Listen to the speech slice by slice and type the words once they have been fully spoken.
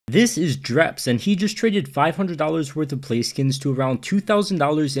This is Dreps, and he just traded $500 worth of play skins to around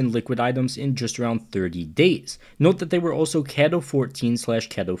 $2,000 in liquid items in just around 30 days. Note that they were also Cato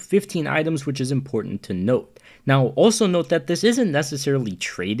 14/Cato 15 items, which is important to note. Now, also note that this isn't necessarily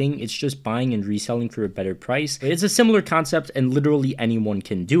trading, it's just buying and reselling for a better price. It's a similar concept and literally anyone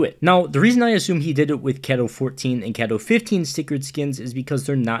can do it. Now, the reason I assume he did it with Cato 14 and Cato 15 stickered skins is because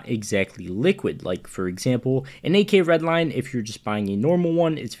they're not exactly liquid. Like, for example, an AK Redline, if you're just buying a normal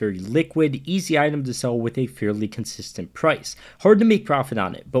one, it's very liquid, easy item to sell with a fairly consistent price. Hard to make profit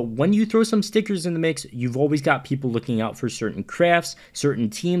on it, but when you throw some stickers in the mix, you've always got people looking out for certain crafts, certain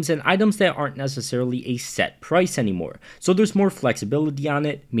teams, and items that aren't necessarily a set price anymore. So there's more flexibility on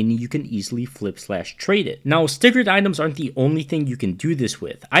it, meaning you can easily flip/trade it. Now, stickered items aren't the only thing you can do this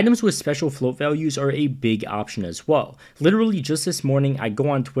with. Items with special float values are a big option as well. Literally just this morning, I go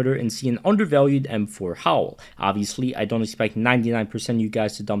on Twitter and see an undervalued M4 Howl. Obviously, I don't expect 99% of you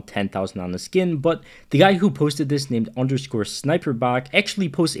guys to dump 10,000 on the skin, but the guy who posted this named _SniperBach actually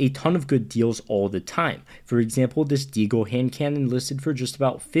posts a ton of good deals all the time. For example, this Deagle hand cannon listed for just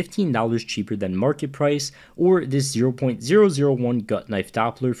about $15 cheaper than market price, or this 0.001 gut knife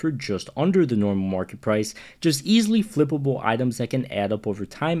Doppler for just under the normal market price. Just easily flippable items that can add up over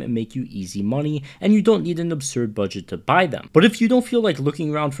time and make you easy money, and you don't need an absurd budget to buy them. But if you don't feel like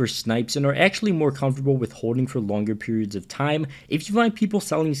looking around for snipes and are actually more comfortable with holding for longer periods of time, if you find people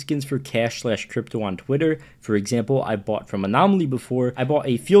selling skins for cash/crypto on Twitter, for example, I bought from Anomaly before, I bought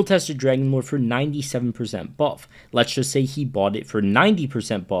a field tested Dragon Lord for 97% buff. Let's just say he bought it for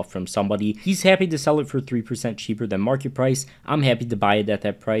 90% buff from somebody. He's happy to sell it for 3% cheaper than market price. I'm happy to buy it at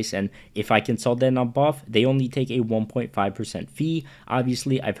that price, and if I can sell that on buff, they only take a 1.5% fee.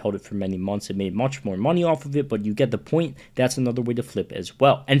 Obviously, I've held it for many months and made much more money off of it, but you get the point. That's another way to flip as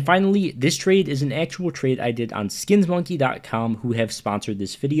well. And finally, this trade is an actual trade I did on skinsmonkey.com, who have sponsored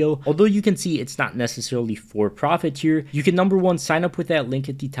this video. Although you can see it's not necessarily for profit here, you can number one, sign up with that link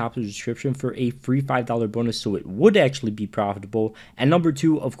at the top of the description for a free $5 bonus, so it would actually be profitable. And number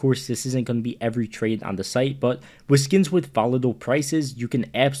two, of course, this isn't going to be every trade on the site, but with skins with volatile prices, you can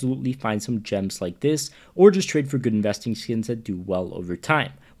absolutely find some gems like this, or just trade for good investing skins that do well over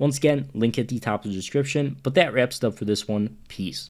time. Once again, link at the top of the description, but that wraps it up for this one. Peace.